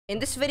In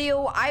this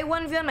video, I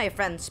 1v1 my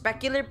friend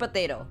Specular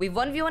Potato. We've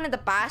 1v1 in the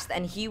past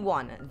and he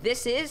won.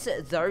 This is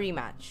the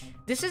rematch.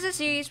 This is a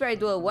series where I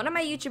duel one of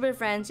my YouTuber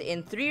friends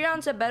in 3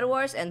 rounds of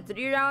Bedwars and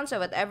 3 rounds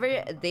of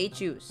whatever they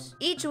choose.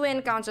 Each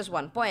win counts as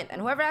 1 point, and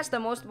whoever has the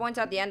most points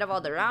at the end of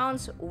all the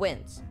rounds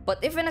wins.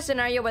 But if in a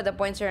scenario where the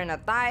points are in a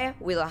tie,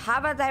 we'll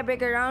have a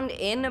tiebreaker round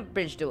in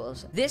bridge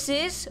duels. This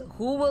is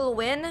who will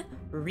win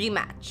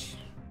rematch.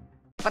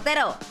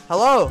 Potato!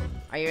 Hello!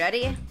 Are you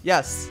ready?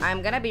 Yes.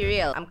 I'm gonna be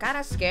real. I'm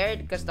kinda scared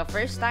because the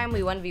first time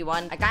we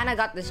 1v1, I kinda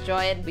got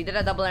destroyed. We did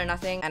a double or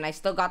nothing and I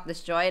still got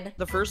destroyed.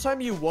 The first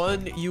time you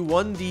won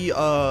the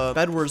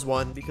Bedwars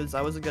one because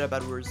I wasn't good at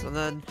Bedwars. And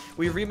then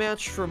we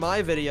rematched for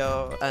my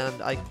video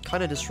and I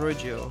kinda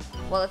destroyed you.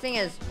 Well, the thing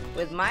is,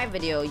 with my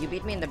video, you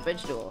beat me in the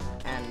bridge duel.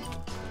 And,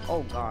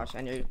 oh gosh,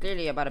 and you're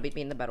clearly about to beat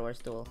me in the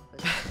Bedwars duel.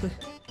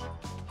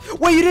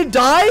 Wait, you didn't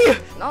die?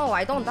 No,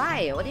 I don't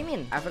die. What do you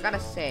mean? I forgot to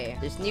say,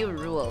 there's new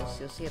rules.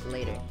 You'll see it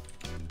later.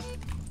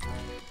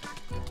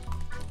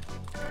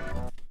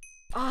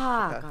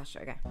 Ah, okay. Gosh,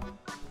 okay.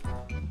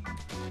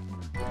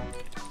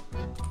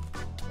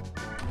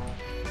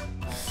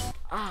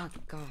 Ah,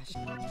 gosh.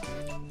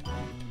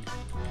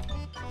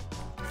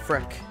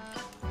 Frick.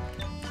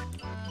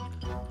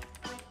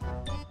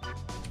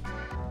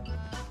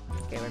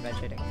 Okay, we're bed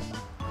shooting.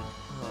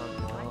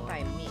 Fine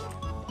by me.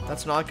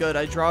 That's not good.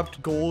 I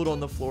dropped gold on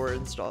the floor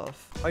and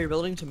stuff. Oh, you're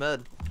building to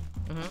mid.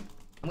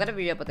 I'm gonna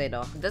be real,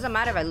 Potato. It doesn't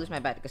matter if I lose my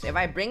bet, because if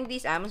I bring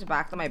these amms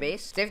back to my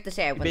base, safe to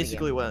say I win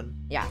basically the game.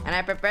 win. Yeah, and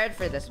I prepared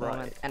for this Right.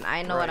 moment, and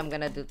I know what I'm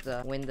gonna do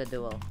to win the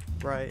duel.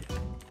 Right.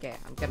 Okay,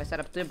 I'm gonna set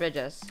up 2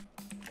 bridges,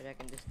 and I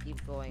can just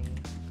keep going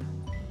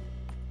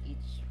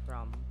each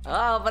from...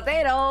 Oh,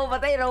 Potato!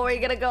 Potato, where are you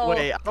gonna go?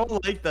 Wait, I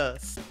don't like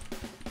this.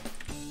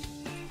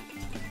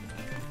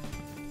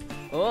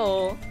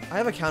 Oh. I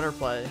have a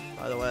counterplay,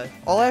 by the way.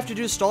 All I have to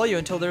do is stall you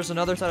until there's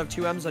another set of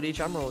 2 M's at each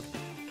emerald.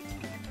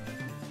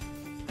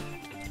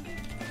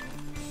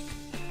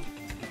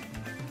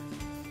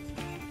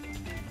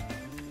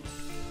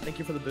 Thank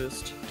you for the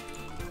boost.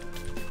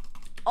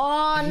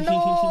 Oh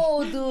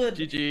no, dude!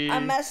 GG. I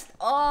messed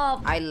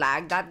up. I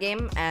lagged that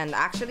game, and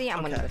actually,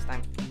 I'm winning this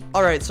time.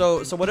 All right,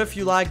 so what if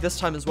you lag this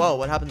time as well?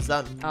 What happens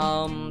then?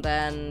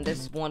 Then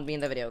this won't be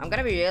in the video. I'm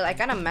gonna be real. I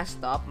kind of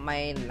messed up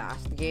my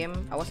last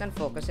game. I wasn't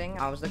focusing.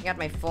 I was looking at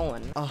my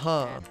phone.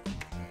 I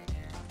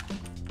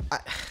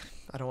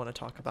don't want to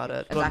talk about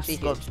it. It's actually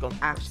huge.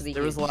 Actually,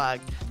 there was lag.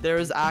 There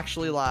is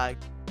actually lag.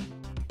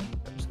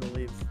 I'm just gonna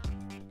leave.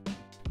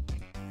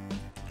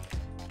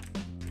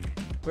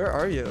 Where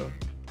are you?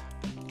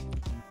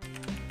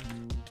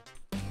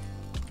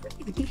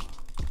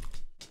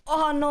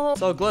 Oh no!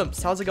 So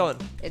Glimpse, how's it going?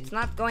 It's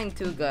not going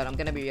too good. I'm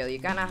gonna be real. You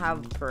kind of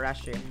have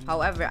pressure.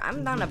 However,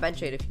 I'm down a bed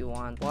trade if you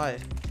want. Why?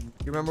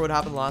 You remember what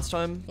happened last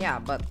time? Yeah,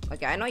 but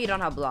okay. I know you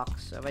don't have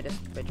blocks, so if I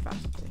just bridge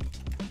fast.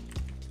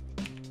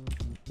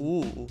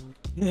 Ooh.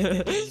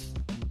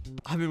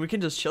 I mean, we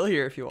can just chill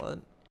here if you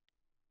want.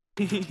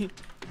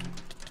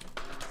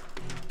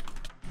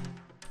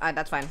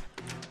 That's fine.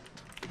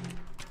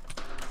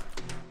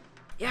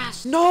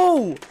 Yes!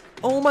 No!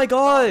 Oh my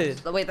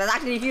god! Oh, wait, that's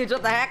actually huge.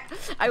 What the heck?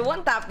 I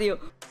one-tapped you.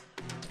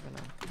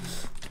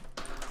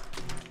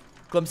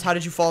 Glimpse, how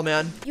did you fall,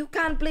 man? You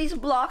can't place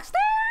blocks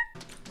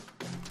there?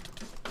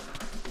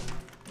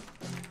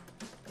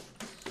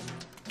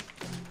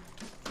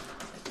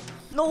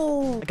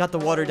 No! I got the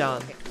water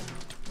down. Okay.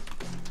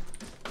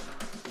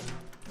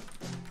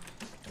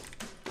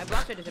 My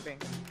blocks are disappearing.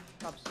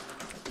 Pops.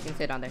 You can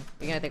stay down there.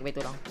 You're gonna take way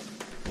too long.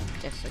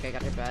 Yes, okay,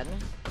 got your bed.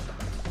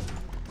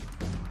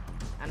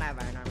 And I have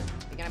iron armor.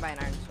 You're gonna buy an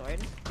iron sword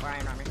or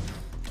iron armor.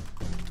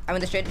 I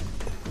win this trade.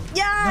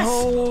 Yes!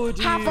 No,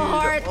 dude. Half a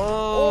heart!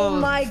 Oh. Oh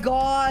my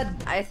god!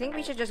 I think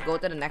we should just go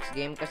to the next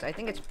game because I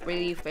think it's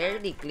fairly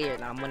clear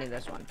that I'm winning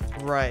this one.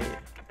 Right.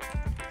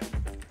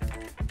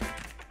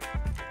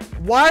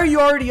 Why are you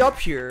already up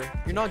here?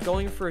 You're not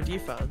going for a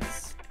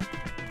defense.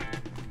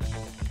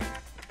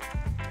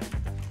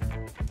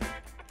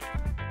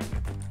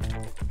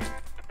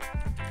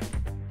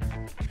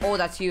 Oh,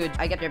 that's huge.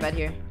 I get your bed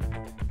here.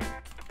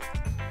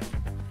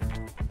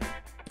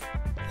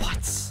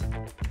 What?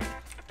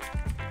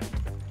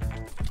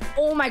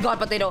 Oh my god,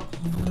 Potato.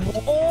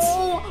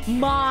 Oh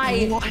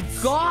my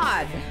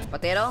god.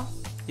 Potato?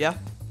 Yeah?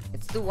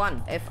 It's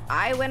 2-1. If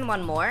I win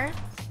 1 more,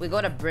 we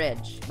go to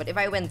bridge. But if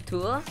I win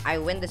 2, I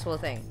win this whole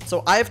thing.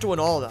 So I have to win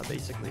all of them,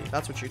 basically.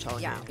 That's what you're telling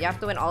me. Yeah, you have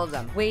to win all of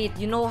them. Wait,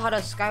 you know how to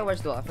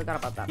Skywars duel. I forgot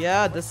about that.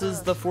 Yeah, this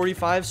is the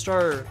 45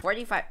 star.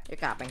 45. You're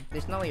capping.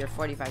 There's no way you're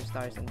 45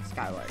 stars in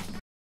Skywars.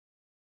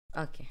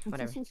 Okay,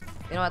 whatever. You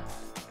know what?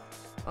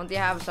 Don't you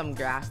have some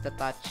grass to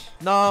touch?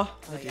 Nah,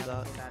 I do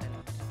that.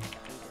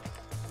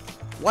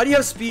 Why do you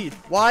have speed?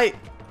 Why?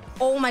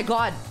 Oh my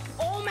god!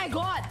 Oh my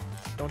god!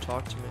 Don't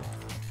talk to me.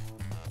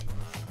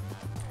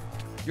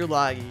 You're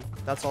laggy.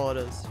 That's all it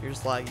is. You're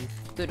just laggy.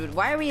 Dude,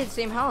 why are we at the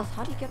same health?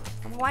 How do you get...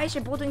 Why is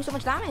your bow doing so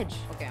much damage?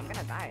 Okay, I'm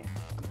gonna die.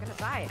 I'm gonna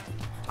die.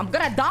 I'm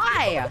gonna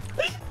die!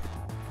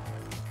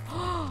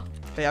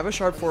 Hey, I have a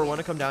sharp 4. Want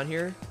to come down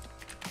here?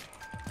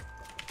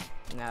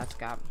 Nah, that's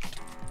cap.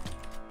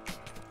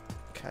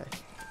 Okay.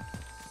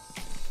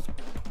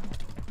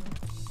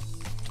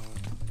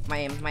 My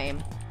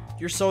aim.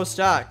 You're so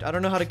stacked. I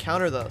don't know how to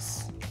counter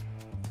this.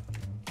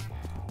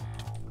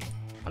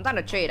 I'm trying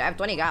to trade. I have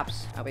 20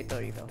 gaps. I'll wait till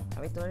refill.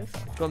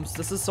 Glimpse,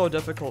 this is so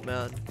difficult,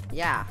 man.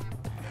 Yeah.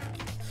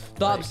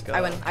 Dubs.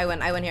 Like, I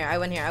win here.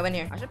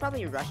 I should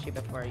probably rush you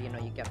before, you know,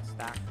 you get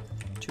stacked.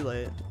 Too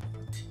late.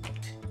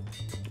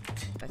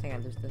 I think I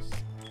lose this.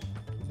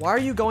 Why are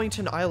you going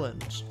to an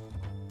island?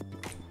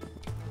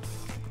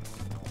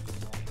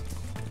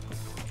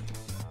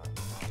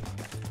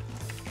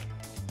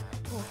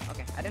 Ooh,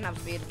 okay, I didn't have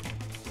speed.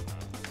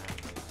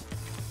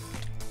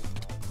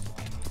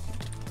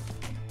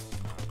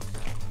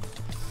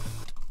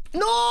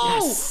 No!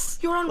 Yes!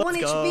 You're on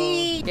Let's 1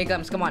 HP! Okay,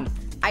 Gums, come on.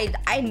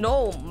 I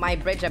know my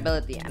bridge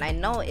ability, and I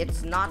know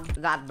it's not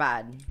that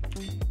bad.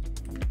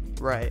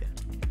 Right.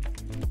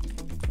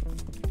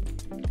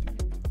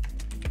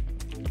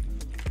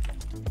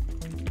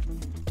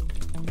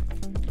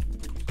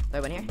 Do I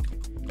win here?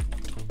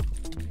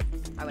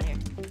 I win here.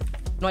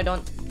 No, I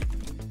don't.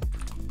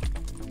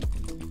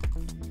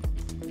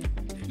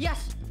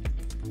 Yes!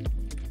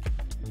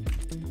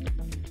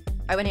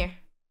 I win here.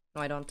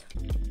 No, I don't.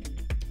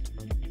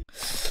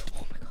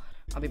 Oh my god.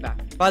 I'll be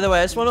back. By the way,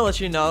 I just want to let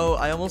you know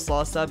I almost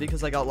lost that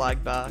because I got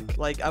lagged back.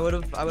 Like I would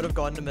have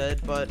gone to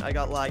mid, but I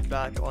got lagged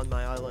back on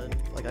my island.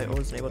 Like I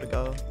wasn't able to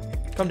go.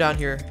 Come down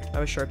here. I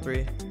was sharp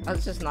 3.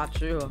 That's just not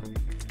true.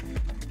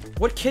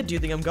 What kid do you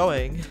think I'm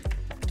going?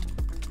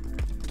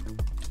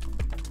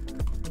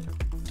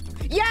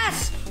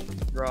 Yes!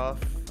 Rough.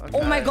 Okay.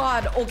 Oh my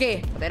god.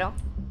 Okay. Potato.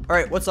 All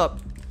right, what's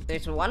up?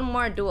 There's one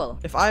more duel.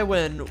 If I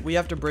win, we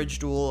have to bridge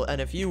duel,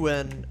 and if you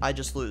win, I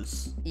just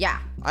lose. Yeah.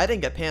 I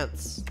didn't get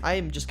pants. I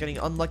am just getting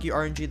unlucky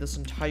RNG this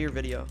entire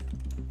video.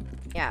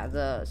 Yeah,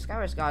 the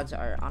Skywars gods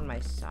are on my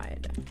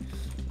side.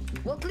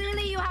 Well,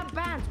 clearly you have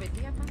bands. Wait,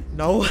 do you have bands?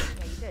 No. Yeah,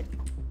 you did.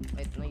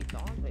 Wait, no, you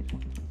don't. Wait.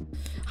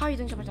 How are you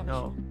doing so much damage?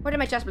 No. Where did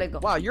my chest blade go?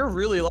 Wow, you're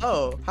really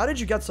low. How did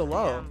you get so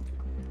low?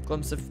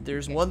 Glimpse, if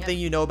there's one thing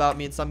you know about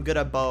me, it's I'm good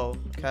at bow,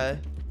 okay?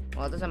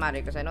 Well, it doesn't matter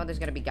because I know there's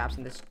gonna be gaps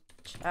in this.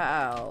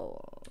 Oh.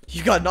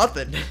 You got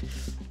nothing. Come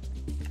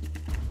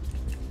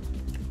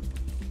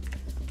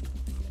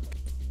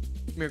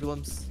here,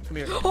 Glimpse. Come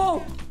here.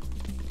 Oh!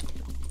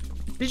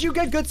 Did you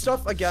get good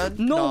stuff again?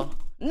 No.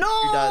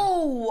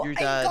 No! You're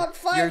dead. I got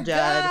 5 You're dead.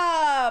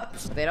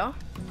 gaps! Potato?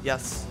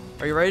 Yes.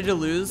 Are you ready to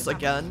lose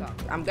again?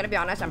 I'm gonna be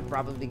honest, I'm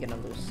probably gonna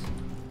lose.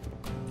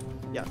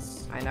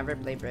 Yes. I never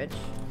play bridge.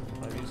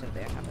 Well,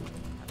 recently I haven't.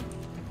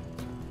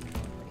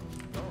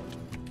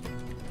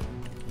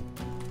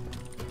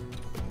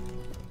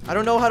 I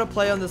don't know how to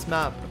play on this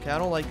map. Okay, I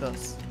don't like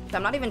this.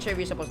 I'm not even sure if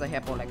you're supposed to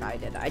hippo like I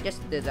did. I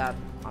just did that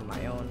on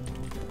my own.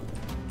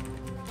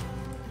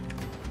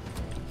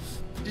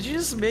 Did you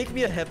just make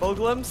me a hippo,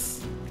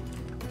 Glimpse?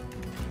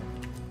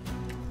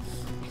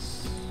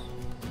 Yes.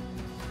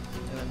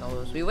 We win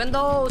those. We win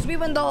those. We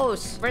win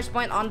those. First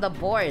point on the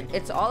board.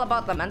 It's all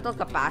about the mental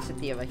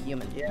capacity of a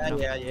human. Yeah, you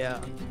know? yeah.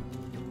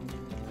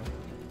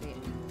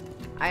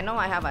 I know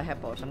I have a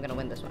hippo, so I'm gonna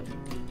win this one.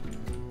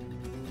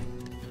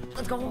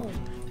 Let's go.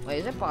 Wait,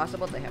 is it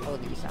possible to hippo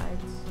these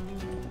sides?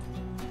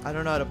 I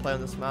don't know how to play on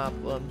this map,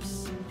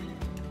 Glimpse.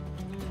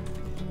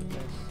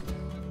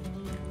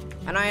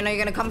 I know you're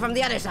gonna come from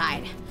the other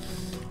side.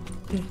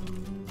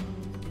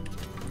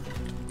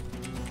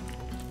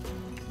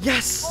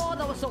 Yes! Oh,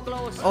 that was so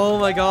close. Oh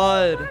my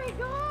god. Oh my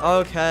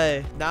god.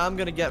 Okay, now I'm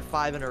gonna get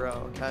 5 in a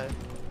row, okay?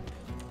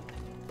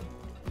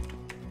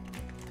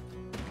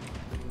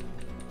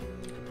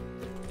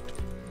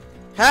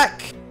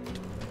 Heck!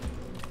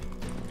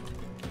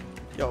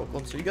 Yo,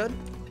 Glimpse, are you good?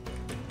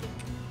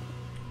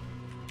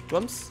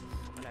 Glimpse?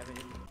 Whatever.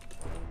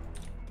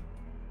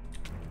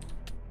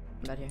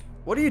 I'm not here.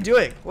 What are you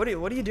doing? What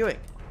are you doing?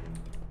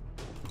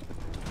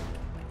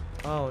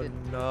 Oh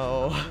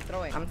no. I'm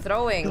throwing. I'm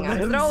throwing. I'm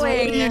Glimpse,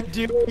 throwing. What are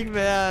you doing,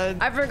 man?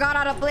 I forgot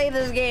how to play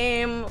this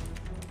game.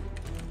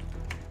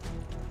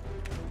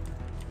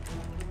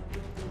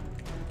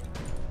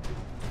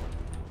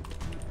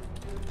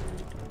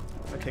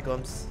 Okay,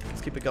 Glimpse.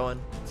 Let's keep it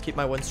going. Let's keep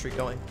my win streak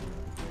going.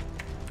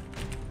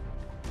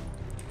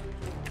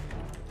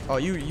 Oh,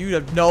 you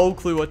have no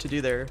clue what to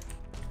do there.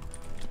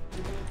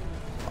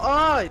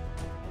 Ah!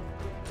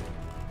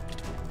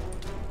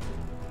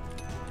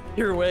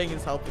 Your wing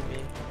is helping me.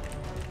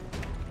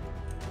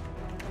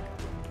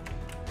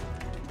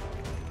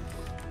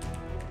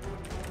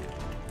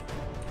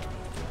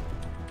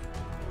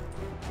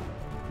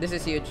 This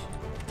is huge.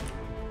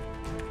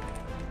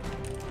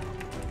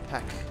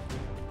 Heck.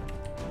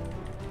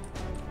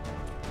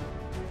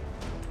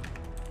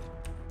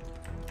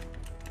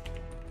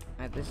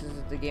 Alright, this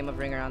is the game of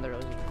Ring Around the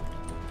Rosie.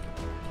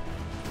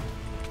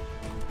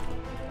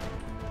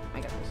 I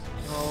got this.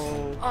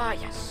 Oh. Ah,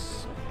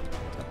 yes.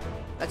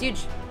 That's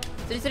huge.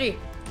 3-3.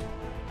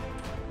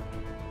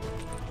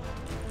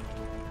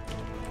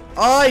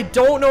 I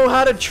don't know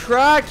how to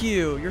track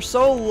you. You're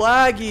so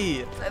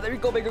laggy. There you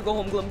go, bigger, go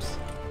home, Glimpse.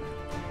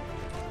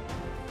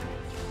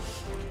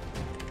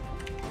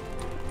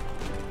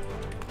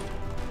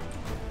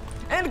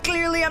 And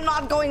clearly I'm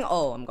not going.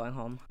 Oh, I'm going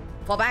home.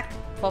 Fall back.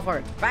 Fall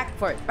forward. Back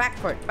forward. Back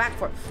forward. Back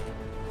forward.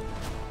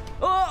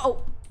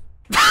 Oh!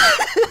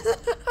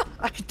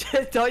 I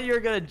thought you were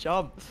gonna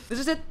jump. This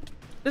is it.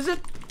 This is it.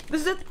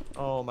 This is it.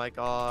 Oh my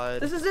god.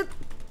 This is it.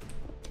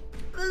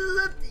 This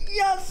is it.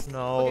 Yes.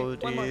 No,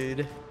 Okay, one more.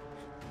 dude.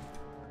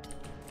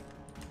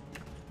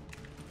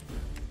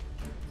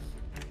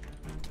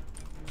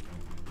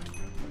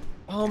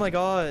 Oh my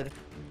god.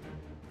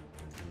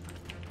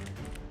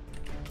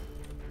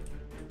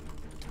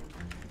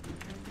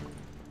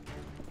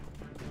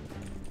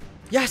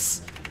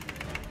 Yes.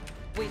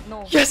 Wait,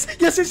 no. Yes,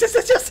 yes, yes, yes,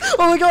 yes, yes.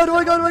 Oh my god, oh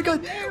my god, oh my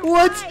god.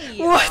 What?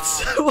 Why?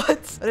 What?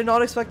 What? I did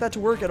not expect that to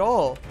work at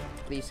all.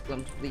 Please,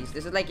 Glimpse, please.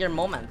 This is like your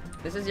moment.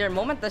 This is your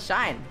moment to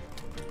shine.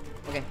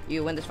 Okay,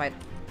 you win this fight.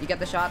 You get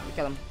the shot, you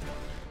kill him.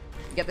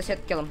 You get this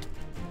hit, kill him.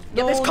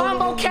 Get this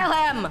combo, kill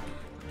him!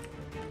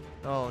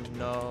 Oh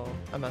no,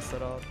 I messed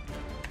it up.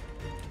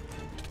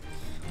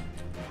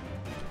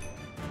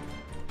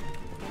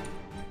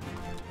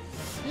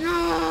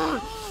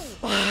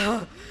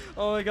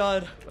 Oh my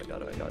god. Oh my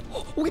god, oh my god.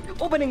 Okay,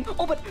 opening,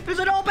 open. There's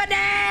an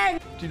opening!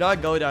 Do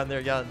not go down there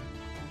again.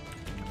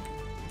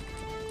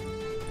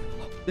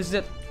 This is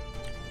it.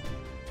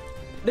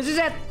 This is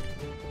it.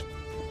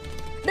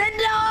 Then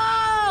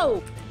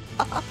no!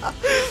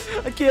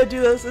 I can't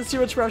do this. It's too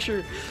much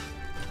pressure.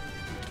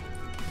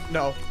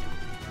 No.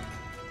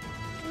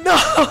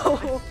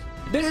 No!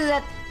 This is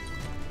it.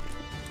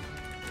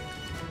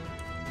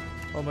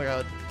 Oh my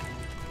god.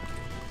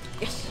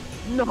 Yes.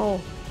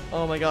 No.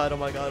 Oh my god, oh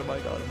my god, oh my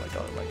god, oh my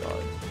god, oh my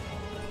god.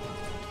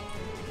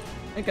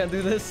 I can't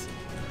do this.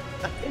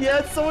 Yeah,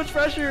 it's so much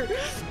pressure.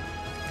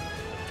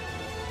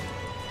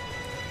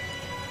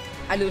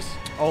 I lose.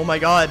 Oh my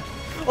god.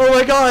 Oh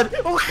my god.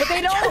 Oh, But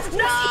they don't. yes, No!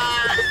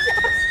 yes,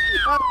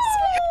 yes.